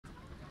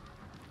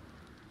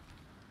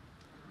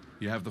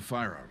You have the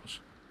fire arrows?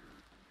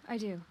 I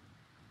do.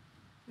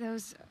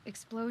 Those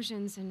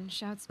explosions and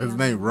shouts. His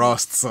name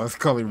Ross, so I was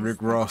calling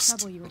Rick Ross.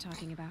 Trouble you were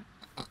talking about.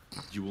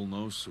 You will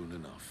know soon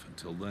enough.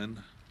 Until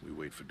then, we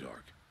wait for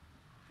dark.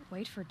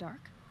 Wait for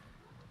dark?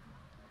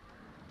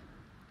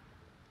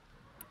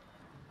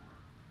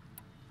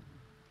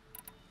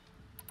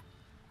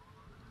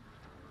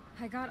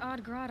 I got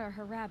Odd Grata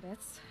her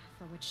rabbits,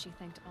 for which she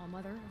thanked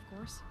Allmother, of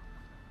course.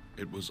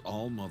 It was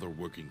Allmother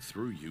working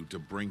through you to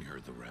bring her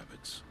the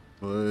rabbits.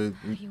 But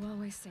You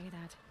always say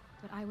that,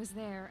 but I was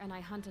there and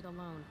I hunted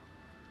alone.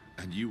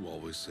 And you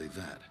always say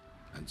that,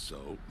 and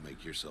so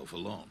make yourself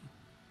alone.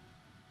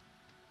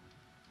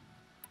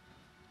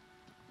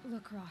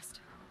 Look, Rost.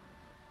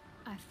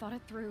 I've thought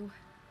it through,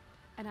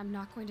 and I'm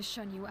not going to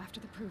shun you after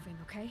the proving,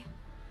 okay?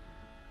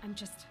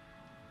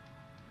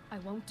 I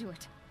won't do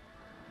it.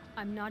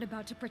 I'm not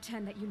about to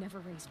pretend that you never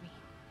raised me.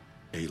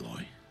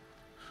 Aloy,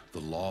 the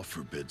law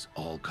forbids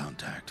all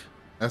contact.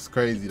 that's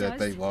crazy It that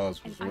they does,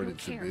 laws and I resorted don't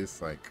to care.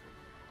 this. Like,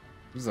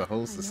 there's a whole I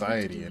know what to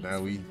society, do and is now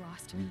for we you,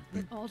 Rost.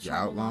 That all you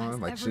trouble law outline has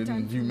like ever done shouldn't for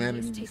me is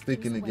humanity be take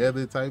sticking things away.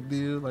 together type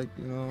deal. Like,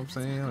 you know what I'm That's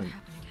saying? not Like, gonna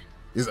happen again.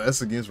 it's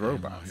us against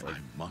robots. Aloy, Like,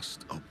 I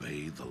must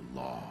obey the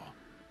law.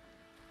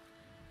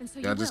 And so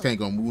y'all you just will. can't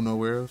go move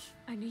nowhere else.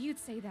 I knew you'd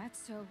say that,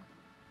 so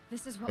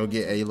this is what Go we'll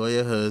get do.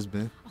 Aloy a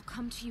husband. I'll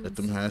come to you Let and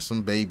them see have you. some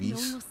No one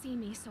babies. will see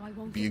me, so I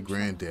won't Be get a in trouble.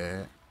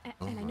 granddad.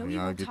 And I know you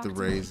Y'all won't get talk the to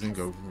me raising.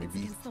 because Go it's maybe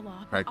against the law,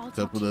 but practice I'll a talk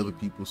couple to other you.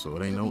 people so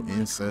it ain't It'll no be my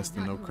incest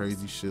call, and no not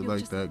crazy yours. shit You'll like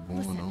just that going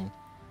listen. on.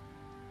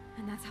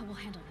 And that's how we'll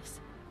handle this.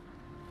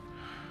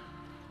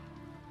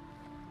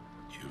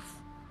 You've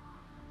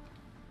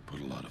put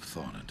a lot of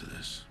thought into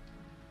this.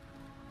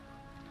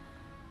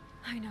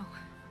 I know.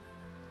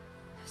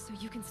 So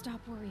you can stop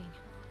worrying.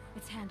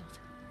 It's handled.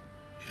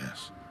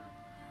 Yes.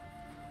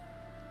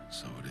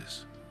 So it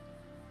is.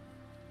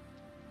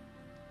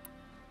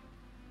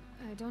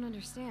 I don't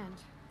understand.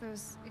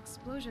 Those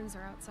explosions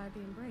are outside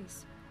the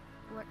embrace.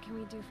 What can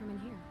we do from in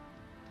here?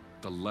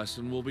 The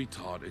lesson will be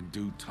taught in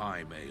due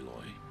time,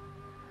 Aloy.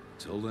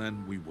 Till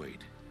then, we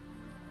wait.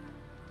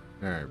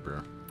 All right,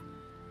 bro.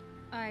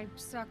 I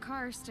saw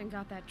Karst and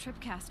got that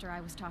tripcaster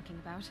I was talking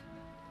about.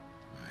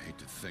 I hate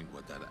to think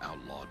what that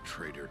outlawed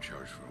trader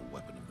charged for a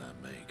weapon of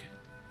that make.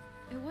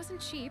 It wasn't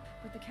cheap,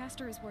 but the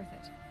caster is worth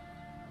it.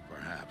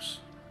 Perhaps.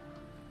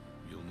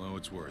 You'll know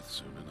it's worth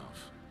soon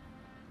enough.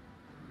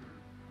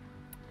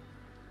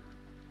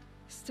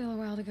 Still a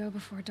while to go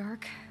before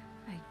dark.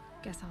 I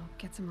guess I'll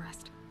get some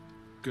rest.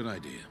 Good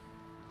idea.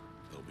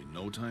 There'll be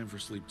no time for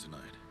sleep tonight.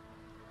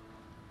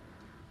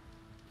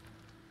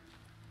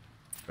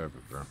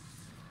 Perfect, bro.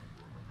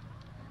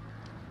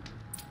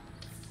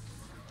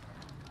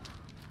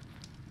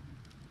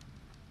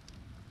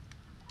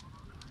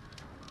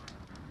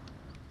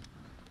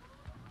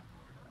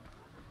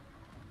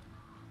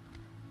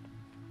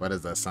 Why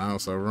does that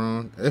sound so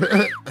wrong?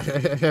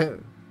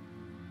 That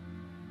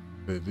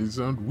did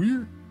sound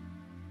weird.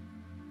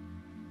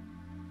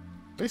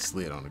 They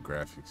slid on the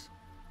graphics.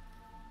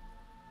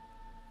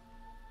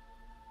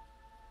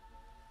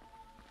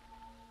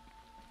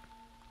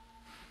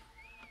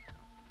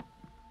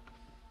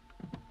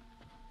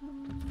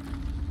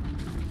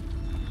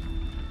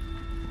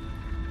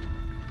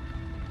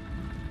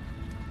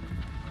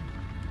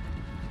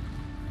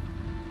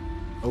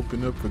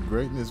 Open up for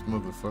greatness,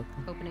 motherfucker.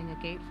 Opening a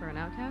gate for an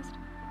outcast?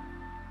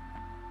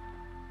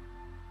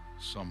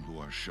 Some who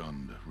are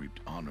shunned reaped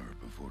honor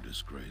before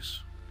disgrace.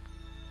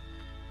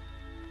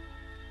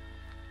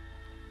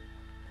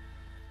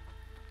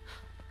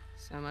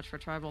 So much for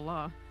tribal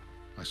law.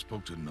 I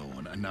spoke to no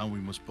one, and now we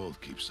must both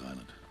keep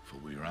silent, for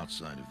we are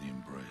outside of the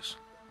embrace.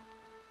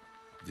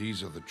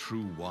 These are the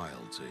true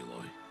wilds,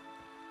 Aloy,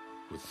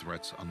 with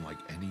threats unlike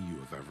any you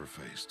have ever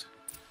faced.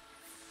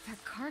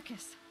 That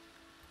carcass.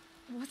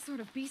 What sort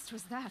of beast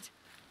was that?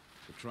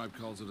 The tribe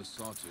calls it a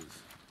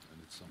sawtooth,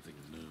 and it's something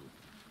new.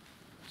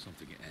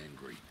 Something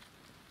angry.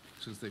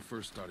 Since they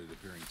first started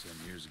appearing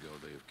 10 years ago,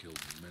 they have killed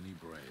many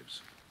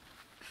braves.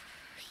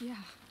 Yeah.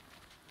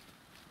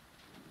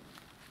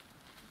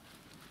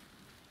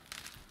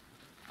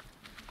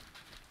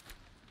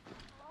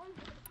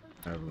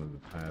 Traveling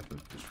the path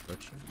of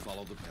destruction.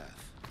 Follow the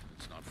path.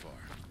 It's not far.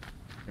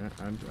 Yeah,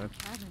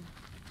 Cabin.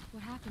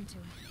 What happened to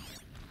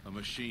it? A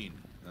machine,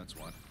 that's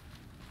what.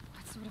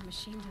 What sort of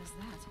machine does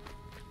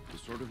that? The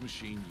sort of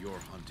machine you're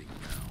hunting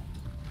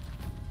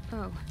now.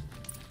 Oh.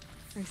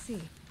 I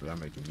see. Without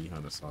making me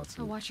hunt a sawtooth.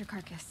 I'll watch your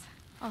carcass.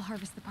 I'll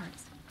harvest the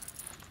parts.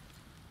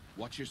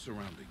 Watch your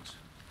surroundings.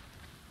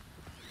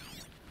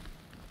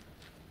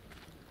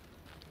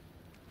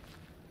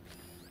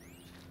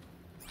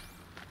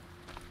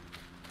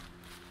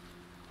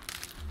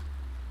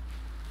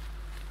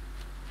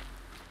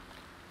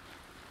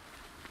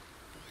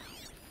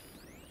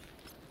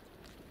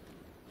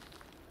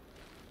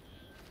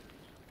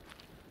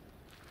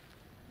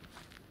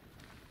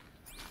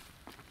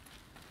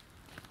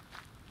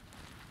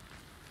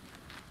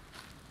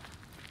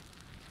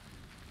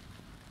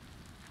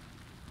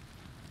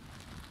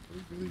 Are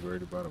you really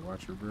worried about a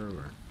watcher, bro?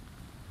 Or?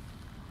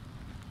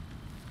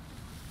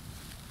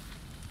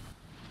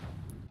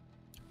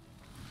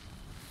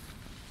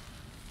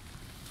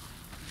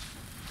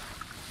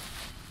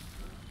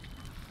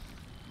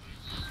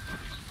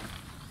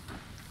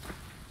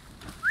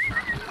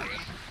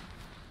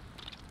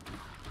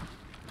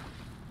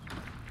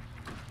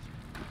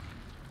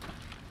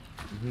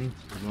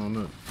 Come on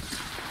up.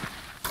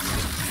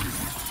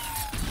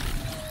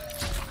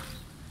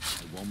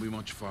 It won't be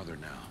much farther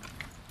now.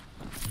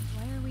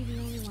 Why are we the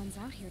only ones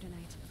out here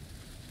tonight?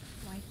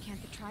 Why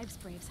can't the tribe's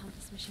braves hunt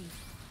this machine?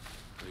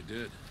 They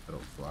did.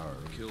 Little flower.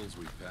 The kills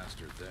we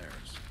passed are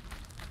theirs.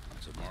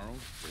 Tomorrow,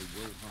 they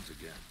will hunt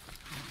again.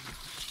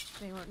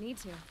 They won't need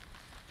to.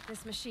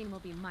 This machine will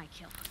be my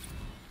kill.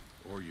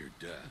 Or your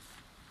death,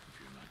 if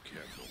you're not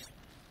careful.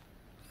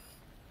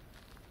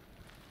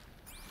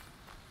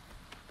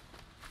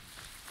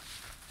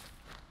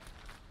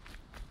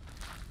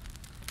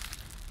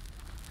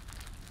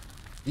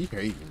 He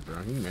hating,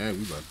 bro. He mad.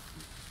 We about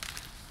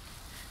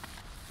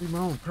to be my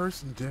own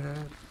person,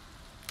 Dad.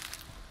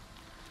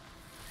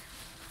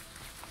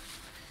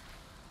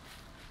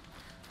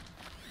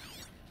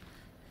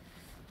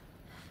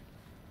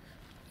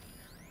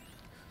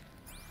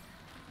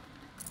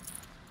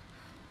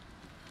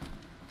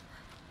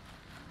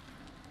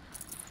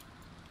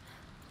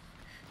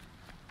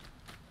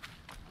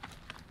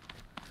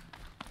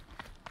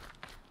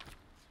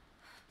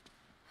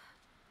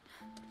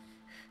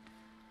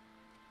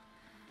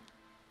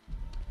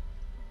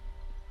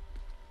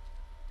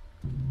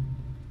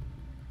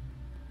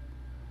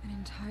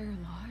 Entire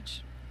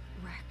lodge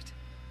wrecked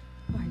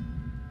by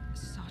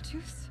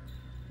sawtooths?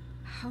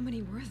 How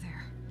many were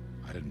there?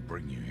 I didn't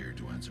bring you here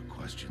to answer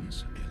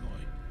questions,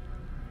 Aloy.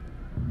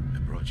 I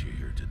brought you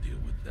here to deal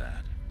with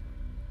that.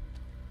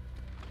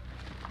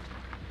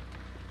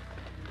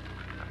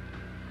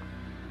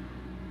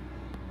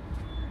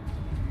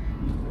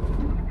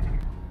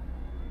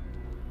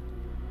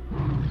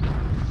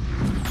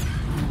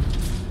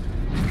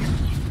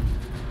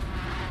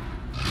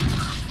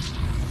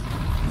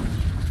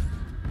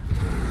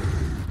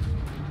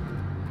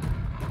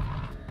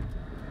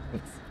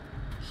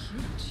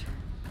 Huge.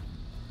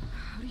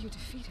 How do you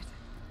defeat it?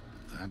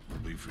 That will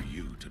be for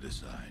you to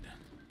decide.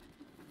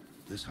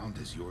 This hunt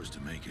is yours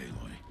to make,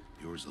 Aloy.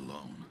 Yours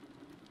alone.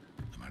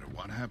 No matter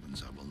what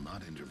happens, I will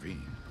not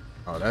intervene.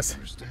 Oh, that's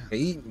Understand?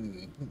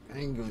 hating. I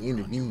ain't gonna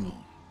intervene.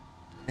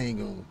 I ain't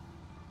gonna.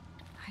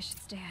 I should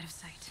stay out of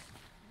sight.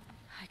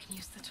 I can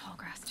use the tall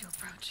grass to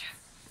approach.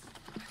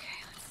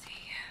 Okay, let's see.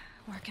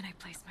 Where can I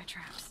place my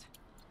traps?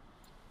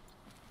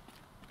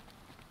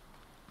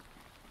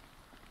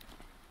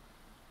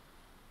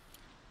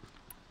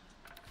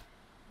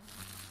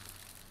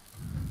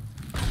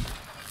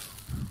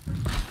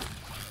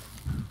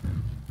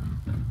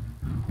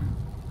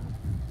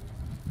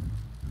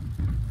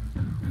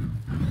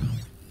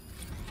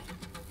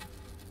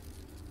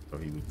 Oh,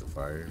 he lit the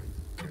fire.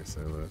 Can't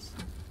say less.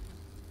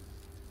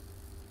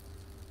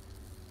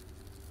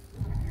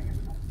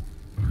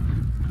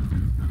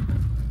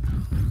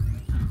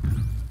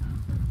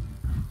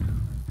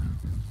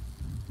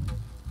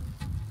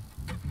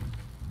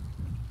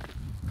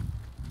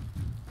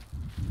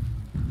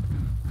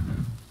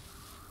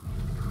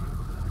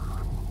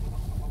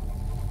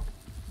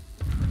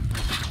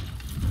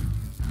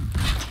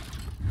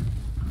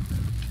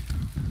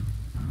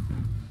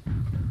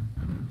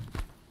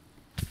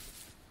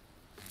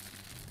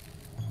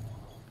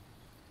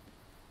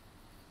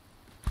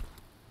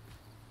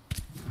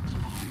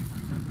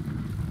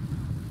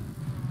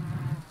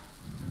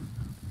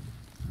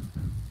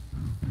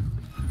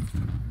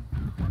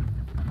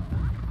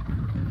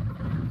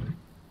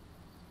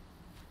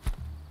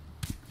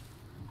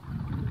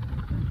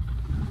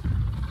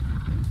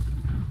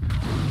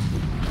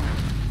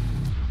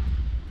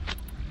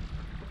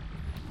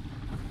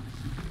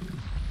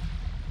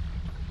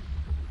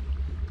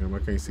 Damn, I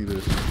can't see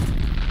this.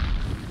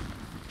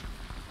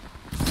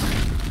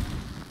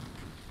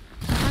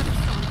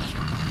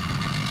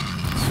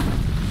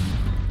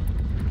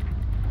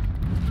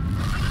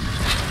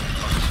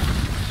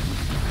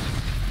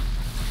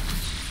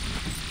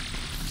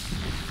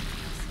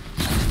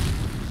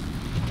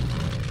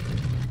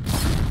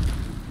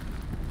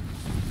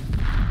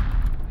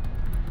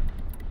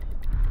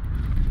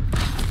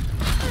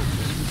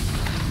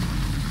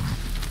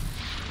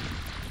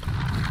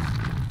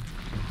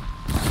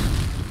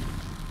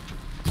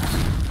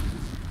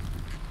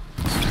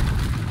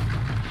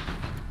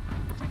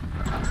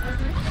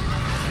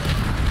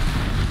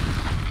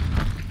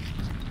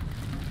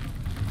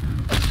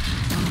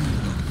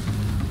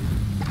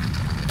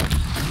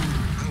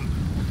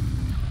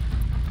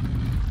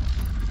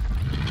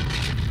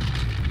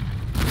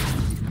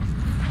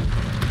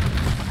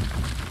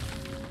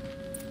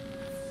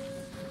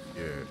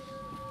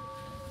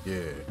 Yeah.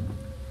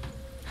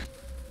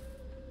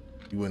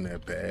 You wasn't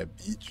that bad,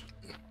 bitch.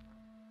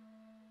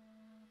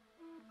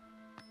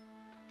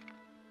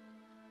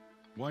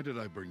 Why did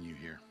I bring you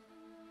here?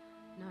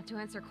 Not to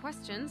answer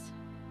questions.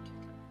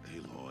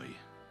 Aloy.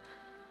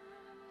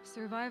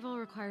 Survival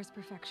requires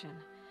perfection.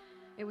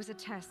 It was a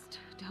test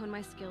to hone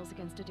my skills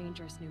against a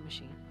dangerous new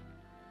machine.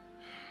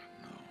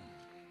 No.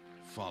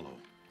 Follow.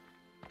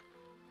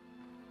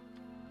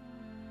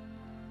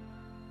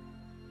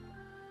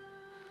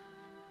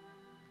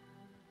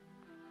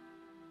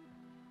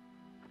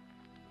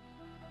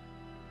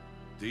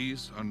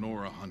 These are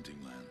Nora hunting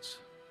lands.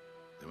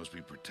 They must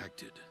be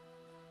protected.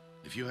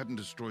 If you hadn't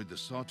destroyed the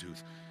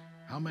Sawtooth,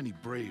 how many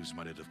Braves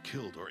might it have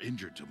killed or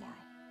injured tomorrow?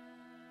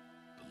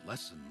 The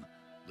lesson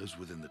lives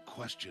within the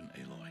question,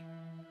 Aloy.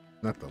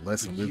 Not the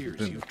lesson For lives years,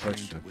 within the you've trained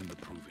to question. win the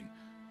proving,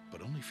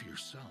 but only for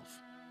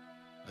yourself.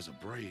 As a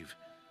Brave,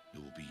 it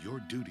will be your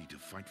duty to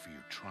fight for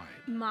your tribe.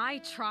 My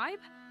tribe?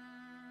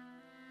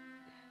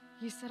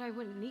 You said I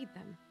wouldn't need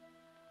them.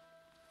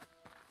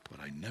 But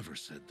I never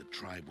said the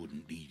tribe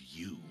wouldn't need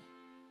you.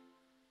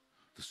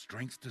 The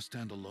strength to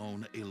stand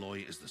alone,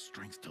 Aloy, is the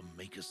strength to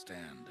make a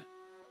stand.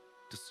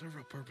 To serve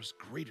a purpose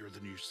greater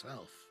than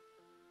yourself.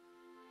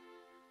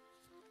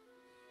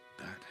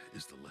 That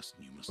is the lesson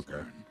you must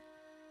learn.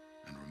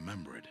 And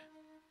remember it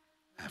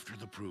after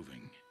the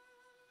proving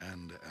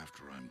and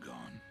after I'm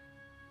gone.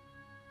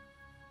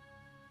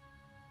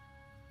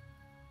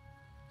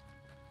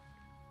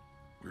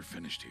 We're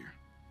finished here.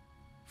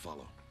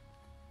 Follow.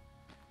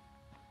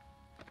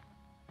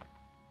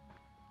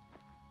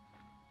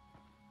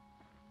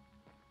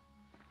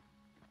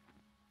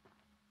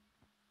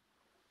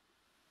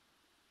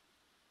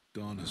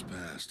 Dawn has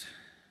passed.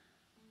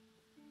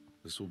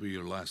 This will be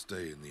your last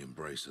day in the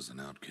Embrace as an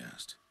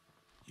outcast.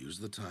 Use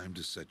the time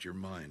to set your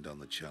mind on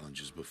the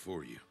challenges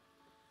before you.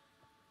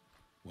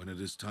 When it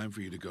is time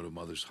for you to go to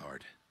Mother's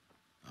Heart,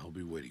 I'll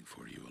be waiting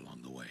for you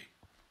along the way.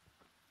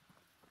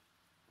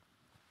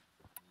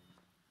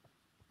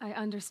 I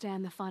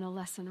understand the final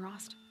lesson,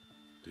 Rost.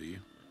 Do you?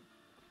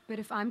 But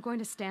if I'm going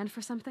to stand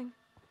for something,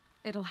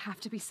 it'll have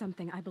to be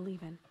something I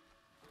believe in.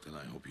 Then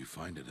I hope you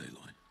find it,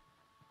 Aloy.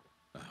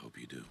 I hope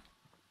you do.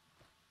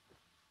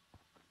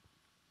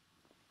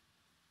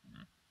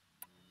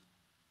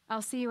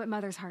 I'll see you at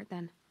Mother's Heart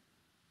then.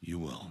 You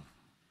will.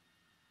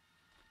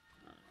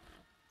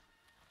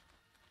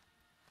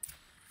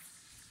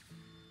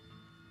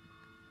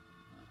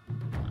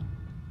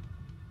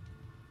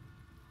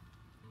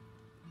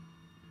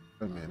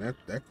 Oh man,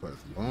 that quest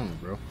long,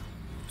 bro.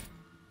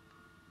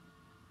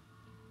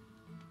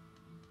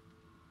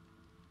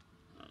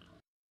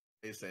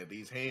 They said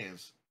these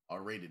hands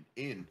are rated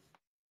in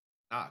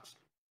knots.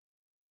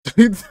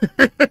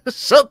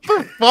 Shut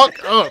the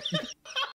fuck up.